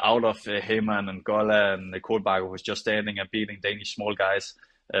out of Heyman and Golla and Kohlbacher, who was just standing and beating Danish small guys,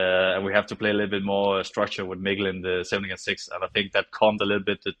 and we have to play a little bit more structure with Mikkel in the 7 against 6, and I think that calmed a little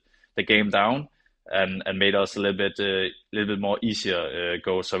bit the game down and made us a little bit more easier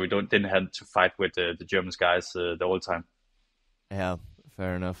go, so we didn't have to fight with the German guys the whole time. Yeah.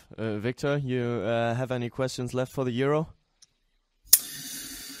 Fair enough. Víctor, you have any questions left for the Euro?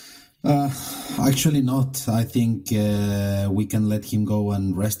 Actually not. I think we can let him go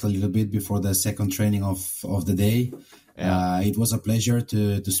and rest a little bit before the second training of the day. Yeah. It was a pleasure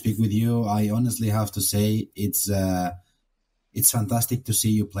to speak with you. I honestly have to say it's fantastic to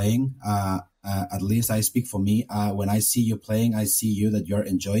see you playing. At least I speak for me. When I see you playing, I see you that you're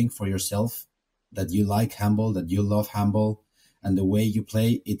enjoying for yourself, that you like handball, that you love handball. And the way you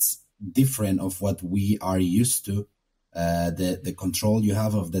play, it's different of what we are used to. The control you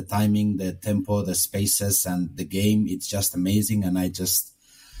have of the timing, the tempo, the spaces, and the game, it's just amazing. And I just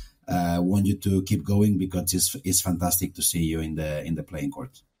want you to keep going because it's fantastic to see you in the playing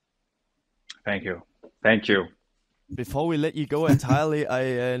court. Thank you. Thank you. Before we let you go entirely,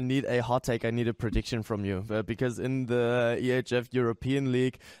 I need a hot take. I need a prediction from you. Because in the EHF European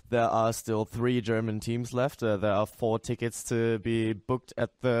League, there are still 3 German teams left. There are 4 tickets to be booked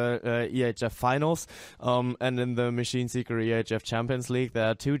at the EHF finals. And in the Machineseeker EHF Champions League, there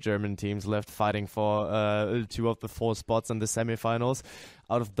are 2 German teams left fighting for 2 of the 4 spots in the semifinals.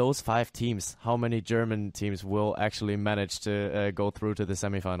 Out of those 5 teams, how many German teams will actually manage to go through to the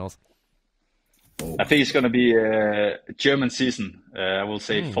semifinals? I think it's going to be a German season. I will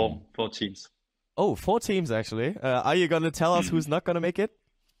say 4 teams. Oh, 4 teams, actually. Are you going to tell us who's not going to make it?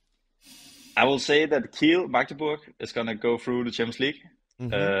 I will say that Kiel, Magdeburg, is going to go through the Champions League.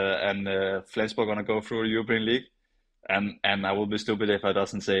 And Flensburg going to go through the European League. And I will be stupid if I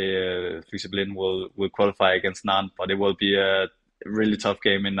doesn't say Füchse will qualify against Nantes. But it will be a really tough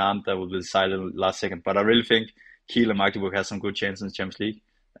game in Nantes that will be decided last second. But I really think Kiel and Magdeburg has some good chances in the Champions League.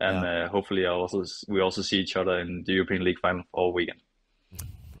 And hopefully we also see each other in the European League final all weekend.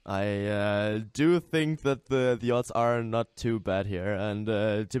 I do think that the odds are not too bad here. And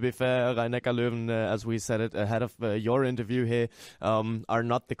to be fair, Rhein-Neckar Löwen, as we said it ahead of your interview here, are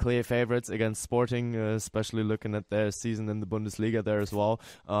not the clear favorites against Sporting, especially looking at their season in the Bundesliga there as well.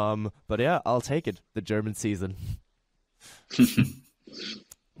 But yeah, I'll take it, the German season.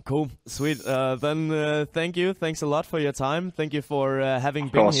 Cool, sweet. Then thank you. Thanks a lot for your time. Thank you for having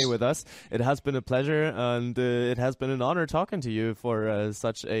been here with us. It has been a pleasure, and it has been an honor talking to you for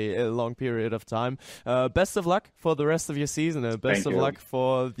such a long period of time. Best of luck for the rest of your season. Best of luck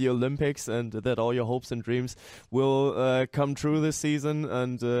for the Olympics, and that all your hopes and dreams will come true this season,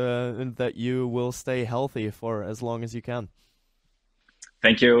 and that you will stay healthy for as long as you can.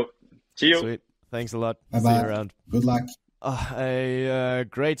 Thank you. See you. Sweet. Thanks a lot. Bye-bye. See you around. Good luck. A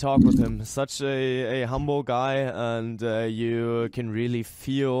great talk with him. Such a humble guy, and you can really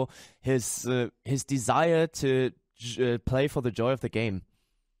feel his desire to play for the joy of the game.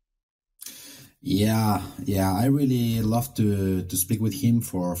 Yeah. I really love to speak with him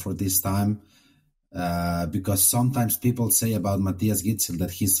for this time because sometimes people say about Mathias Gidsel that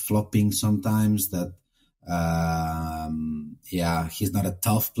he's flopping sometimes, that he's not a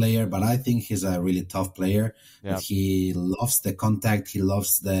tough player, but I think he's a really tough player. Yeah. He loves the contact, he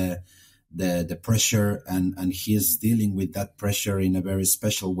loves the pressure, and he's dealing with that pressure in a very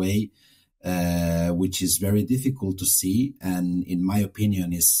special way, which is very difficult to see. And in my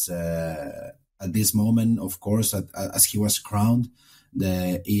opinion, is at this moment, of course, as he was crowned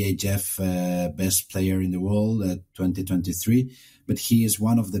the EHF best player in the world at 2023, but he is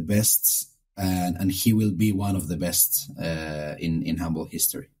one of the best. And he will be one of the best in handball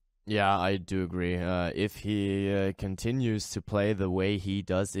history. Yeah, I do agree. If he continues to play the way he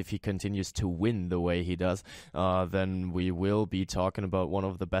does, if he continues to win the way he does, then we will be talking about one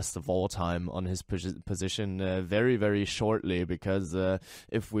of the best of all time on his position very, very shortly. Because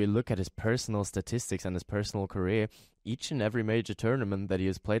if we look at his personal statistics and his personal career, each and every major tournament that he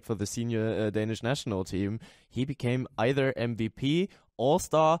has played for the senior Danish national team, he became either MVP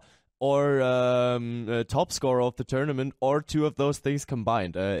all-star or top scorer of the tournament, or two of those things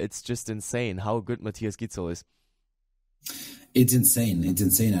combined. It's just insane how good Mathias Gidsel is. It's insane.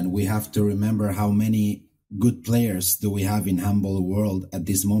 And we have to remember how many good players do we have in handball world at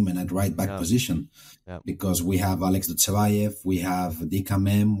this moment at right back position. Yeah. Because we have Alex Dutsevaev, we have Dika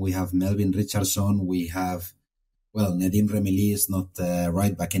Mem, we have Melvin Richardson, we have, well, Nedim Remili is not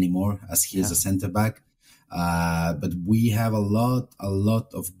right back anymore as he is a center back. But we have a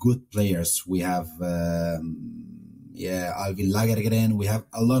lot of good players. We have, Alvin Lagergren. We have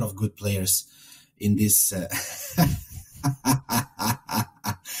a lot of good players in this.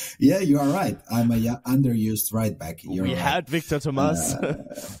 Yeah, you are right. I'm a underused right back. We had Víctor Tomàs.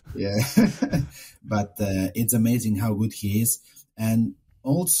 But it's amazing how good he is. And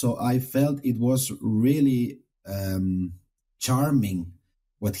also, I felt it was really charming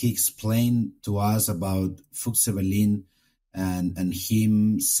what he explained to us about Füchse Berlin and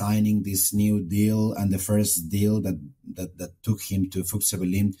him signing this new deal, and the first deal that took him to Füchse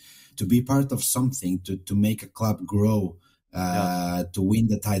Berlin to be part of something, to make a club grow, to win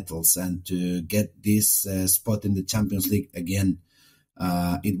the titles and to get this spot in the Champions League again.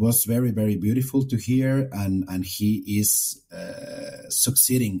 It was very, very beautiful to hear, and he is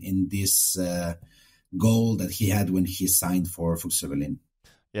succeeding in this goal that he had when he signed for Füchse Berlin.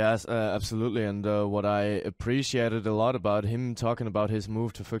 Yes, absolutely. And what I appreciated a lot about him talking about his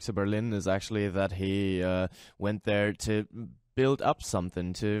move to Füchse Berlin is actually that he went there to build up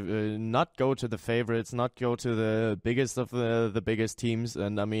something, to not go to the favorites, not go to the biggest of the biggest teams.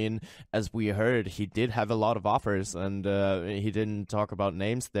 And I mean, as we heard, he did have a lot of offers, and he didn't talk about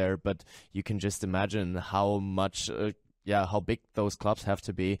names there, but you can just imagine how much how big those clubs have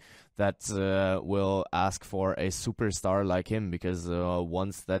to be that will ask for a superstar like him, because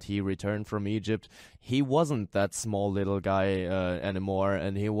once that he returned from Egypt, he wasn't that small little guy anymore,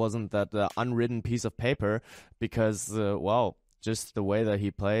 and he wasn't that unwritten piece of paper, because, just the way that he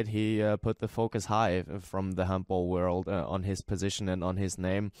played, he put the focus high from the handball world on his position and on his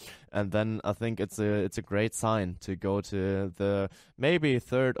name. And then I think it's a great sign to go to the maybe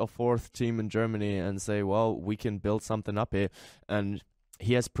third or fourth team in Germany and say, well, we can build something up here. And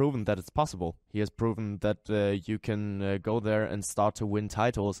he has proven that it's possible. He has proven that you can go there and start to win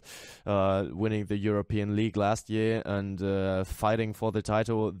titles, winning the European League last year and fighting for the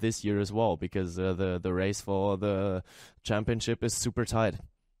title this year as well, because the race for the championship is super tight.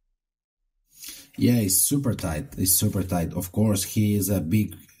 Yeah, it's super tight. Of course, he is a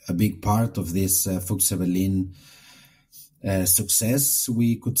big part of this Füchse Berlin success,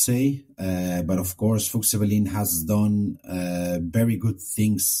 we could say, but of course Füchse Berlin has done very good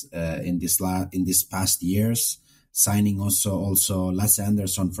things in this past years, signing also Lasse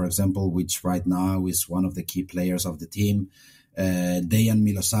Andersson, for example, which right now is one of the key players of the team, Dejan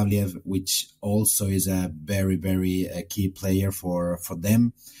Milosavljev, which also is a very, very key player for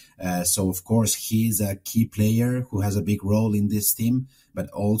them. So of course he is a key player who has a big role in this team, but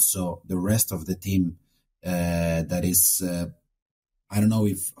also the rest of the team that is, I don't know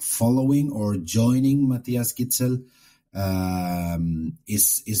if following or joining Mathias Gidsel,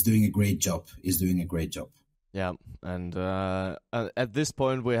 is doing a great job. Yeah, and at this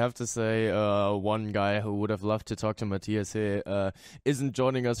point we have to say one guy who would have loved to talk to Mathias here isn't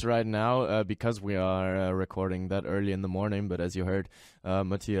joining us right now because we are recording that early in the morning. But as you heard,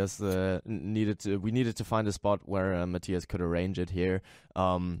 Mathias we needed to find a spot where Mathias could arrange it here.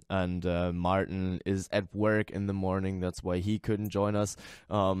 And Martin is at work in the morning. That's why he couldn't join us.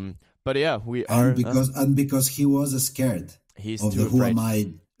 But yeah, we are because he was scared. He's of too the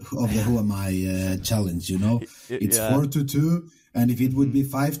afraid. Who am I challenge, it's 4-2, and if it would be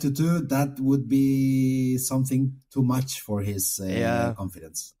 5-2, that would be something too much for his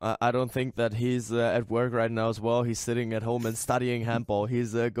confidence. I don't think that he's at work right now as well. He's sitting at home and studying handball.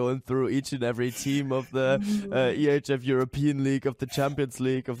 He's going through each and every team of the EHF European League, of the Champions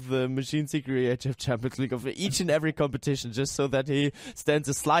League, of the Machineseeker EHF Champions League, of each and every competition, just so that he stands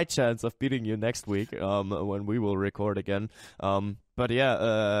a slight chance of beating you next week when we will record again. But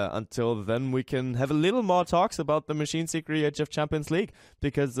yeah, until then we can have a little more talks about the Machineseeker EHF Champions League,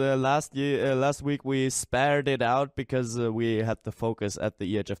 because last week we spared it out because we had the focus at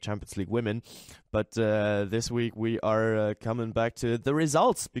the EHF Champions League women. But this week we are coming back to the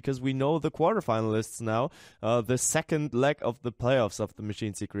results, because we know the quarterfinalists now. The second leg of the playoffs of the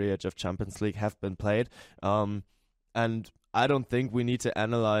Machineseeker EHF Champions League have been played. And I don't think we need to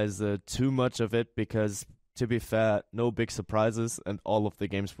analyze too much of it, because to be fair, no big surprises, and all of the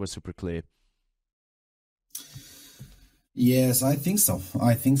games were super clear. Yes, I think so.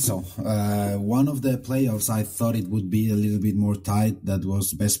 One of the playoffs, I thought it would be a little bit more tight. That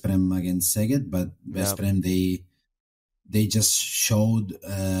was Vesprem against Szeged, but Vesprem, they just showed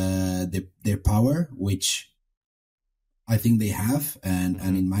their power, which I think they have, and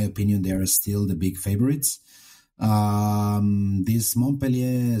in my opinion, they are still the big favorites. This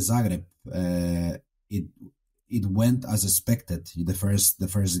Montpellier Zagreb, it went as expected. The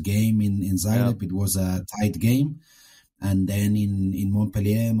first game in Zagreb, it was a tight game. And then in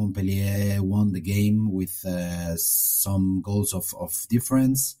Montpellier won the game with some goals of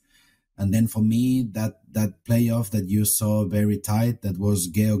difference. And then for me, that playoff that you saw very tight, that was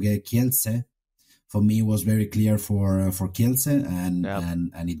GOG Kielce, for me was very clear for Kielce,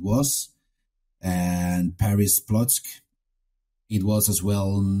 and it was. And Paris Plock, it was as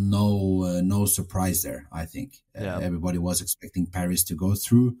well. No surprise there. I think everybody was expecting Paris to go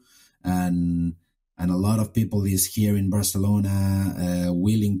through, and a lot of people is here in Barcelona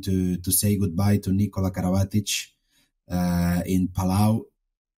willing to say goodbye to Nikola Karabatic in Palau,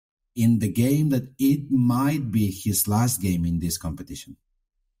 in the game that it might be his last game in this competition.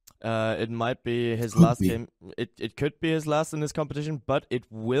 It might be his last game. It could be his last in this competition, but it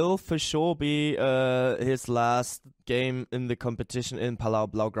will for sure be his last game in the competition in Palau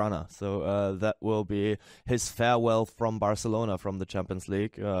Blaugrana. So that will be his farewell from Barcelona, from the Champions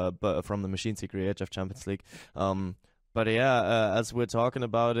League, but from the Machineseeker EHF Champions League. But yeah, as we're talking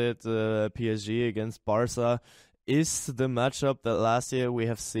about it, PSG against Barca is the matchup that last year we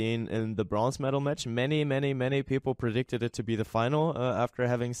have seen in the bronze medal match. Many people predicted it to be the final after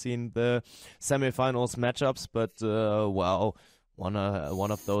having seen the semifinals matchups, but wow, one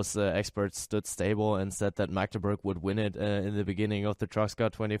of those experts stood stable and said that Magdeburg would win it in the beginning of the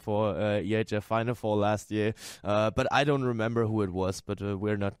Truxka 24 EHF Final Four last year. But I don't remember who it was, but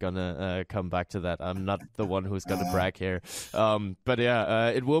we're not going to come back to that. I'm not the one who's going to brag here. But yeah,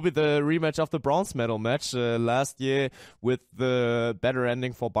 it will be the rematch of the bronze medal match last year with the better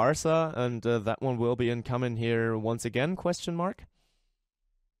ending for Barca, and that one will be incoming here once again, question mark?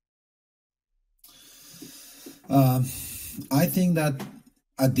 I think that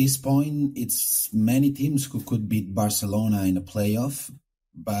at this point, it's many teams who could beat Barcelona in a playoff,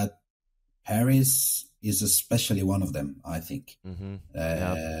 but Paris is especially one of them, I think.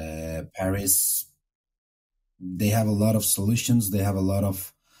 Paris, they have a lot of solutions. They have a lot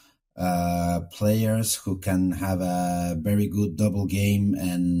of players who can have a very good double game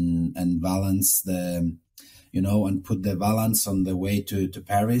and balance and put the balance on the way to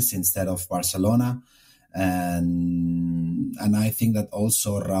Paris instead of Barcelona. And I think that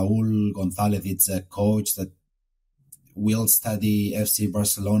also Raúl González is a coach that will study FC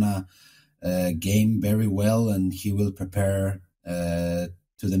Barcelona game very well, and he will prepare to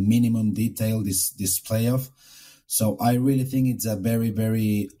the minimum detail this playoff. So I really think it's a very,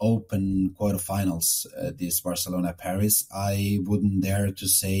 very open quarterfinals, this Barcelona-Paris. I wouldn't dare to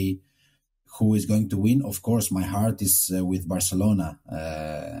say who is going to win. Of course, my heart is with Barcelona,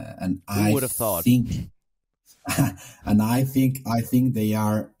 and who would have thought? And I think they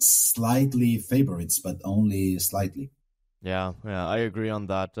are slightly favorites, but only slightly. Yeah, I agree on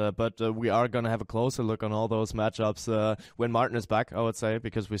that. But we are going to have a closer look on all those matchups when Martin is back, I would say,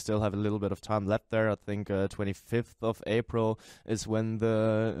 because we still have a little bit of time left there. I think 25th of April is when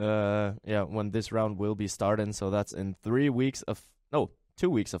when this round will be starting. So that's in 2 weeks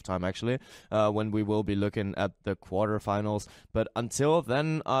of time, actually, when we will be looking at the quarterfinals. But until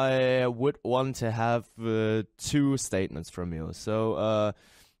then, I would want to have 2 statements from you. So,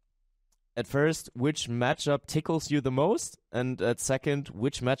 at first, which matchup tickles you the most? And at second,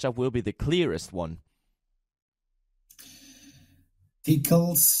 which matchup will be the clearest one?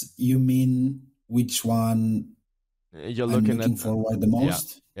 Tickles, you mean which one you're looking forward the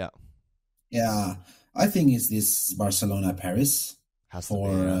most? Yeah. I think it's this Barcelona-Paris.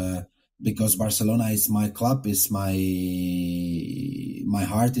 Because Barcelona is my club, is my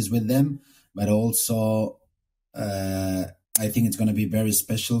heart is with them, but also I think it's going to be very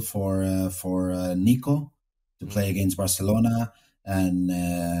special for Nico to play against Barcelona, and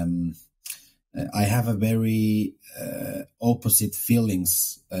I have a very opposite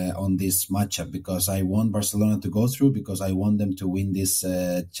feelings on this matchup, because I want Barcelona to go through, because I want them to win this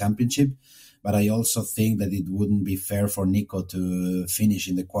championship. But I also think that it wouldn't be fair for Nico to finish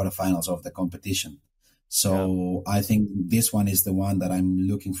in the quarterfinals of the competition. So I think this one is the one that I'm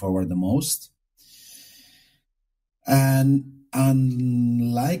looking forward the most. And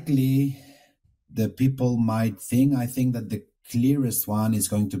unlikely the people might think, I think that the clearest one is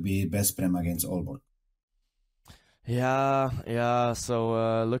going to be Vesprem against Aalborg. Yeah.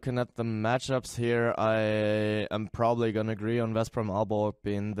 So looking at the matchups here, I am probably gonna agree on Veszprém Aalborg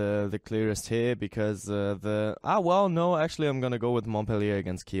being the clearest here because actually I'm gonna go with Montpellier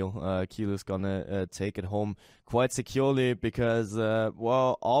against Kiel. Kiel is gonna take it home quite securely because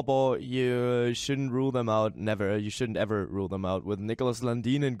Aalborg, you shouldn't rule them out. Never, you shouldn't ever rule them out. With Nicolas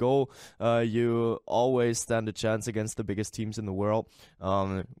Landin in goal, you always stand a chance against the biggest teams in the world.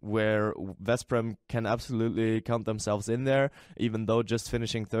 Where Veszprém can absolutely count themselves in there, even though just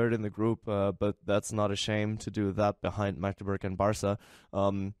finishing third in the group, but that's not a shame to do that behind Magdeburg and Barca.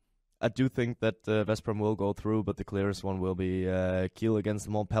 I do think that Veszprém will go through, but the clearest one will be Kiel against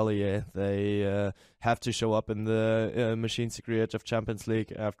Montpellier. They have to show up in the Machineseeker EHF Champions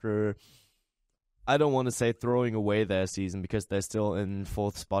League after, I don't want to say throwing away their season because they're still in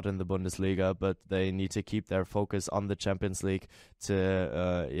 4th spot in the Bundesliga, but they need to keep their focus on the Champions League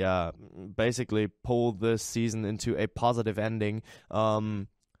to, basically pull this season into a positive ending.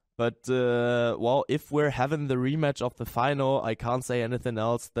 But if we're having the rematch of the final, I can't say anything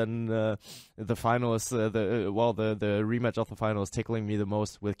else than the final is the rematch of the final is tickling me the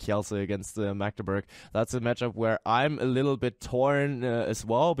most with Kielce against Magdeburg. That's a matchup where I'm a little bit torn as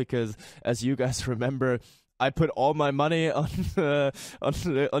well because, as you guys remember, I put all my money on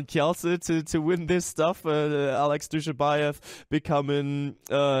Kielce to win this stuff. Alex Dushabayev becoming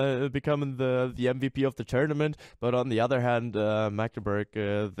the MVP of the tournament. But on the other hand, Magdeburg,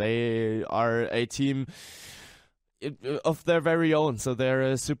 they are a team of their very own, so they're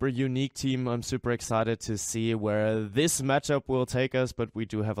a super unique team. I'm super excited to see where this matchup will take us, but we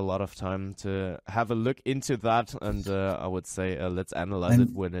do have a lot of time to have a look into that, and I would say let's analyze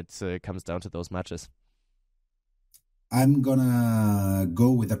it when it comes down to those matches. I'm gonna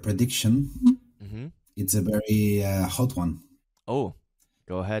go with a prediction. Mm-hmm. It's a very hot one. Oh,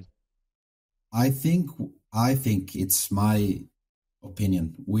 go ahead. I think it's my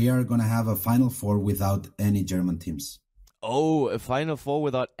opinion. We are gonna have a Final Four without any German teams. Oh, a Final Four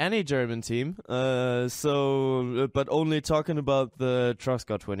without any German team. But only talking about the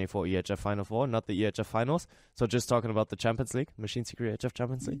Truscott 24 EHF Final Four, not the EHF Finals. So just talking about the Champions League, Machineseeker EHF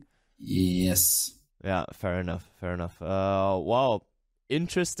Champions League. Yes. Yeah, fair enough. Wow,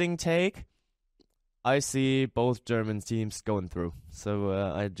 interesting take. I see both German teams going through. So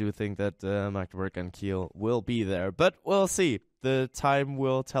I do think that Magdeburg and Kiel will be there. But we'll see. The time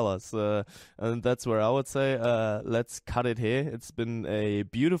will tell us. And that's where I would say let's cut it here. It's been a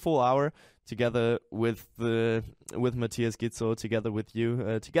beautiful hour together with Mathias Gidsel, together with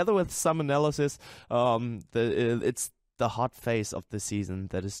you, together with some analysis. It's the hot phase of the season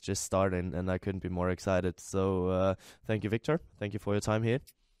that is just starting, and I couldn't be more excited. So thank you, Víctor. Thank you for your time here.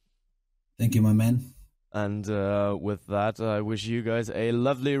 Thank you, my man. And with that, I wish you guys a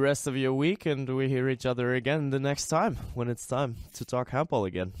lovely rest of your week, and we hear each other again the next time when it's time to talk handball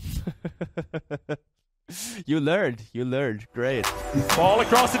again. You learned. Great. Ball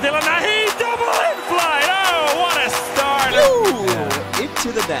across to Dylan Nahi, double in flight. Oh, what a start. Ooh,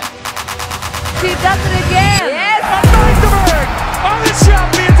 into the net. She does it again. Yes, Magdeburg are the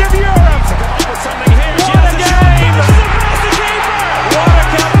champions.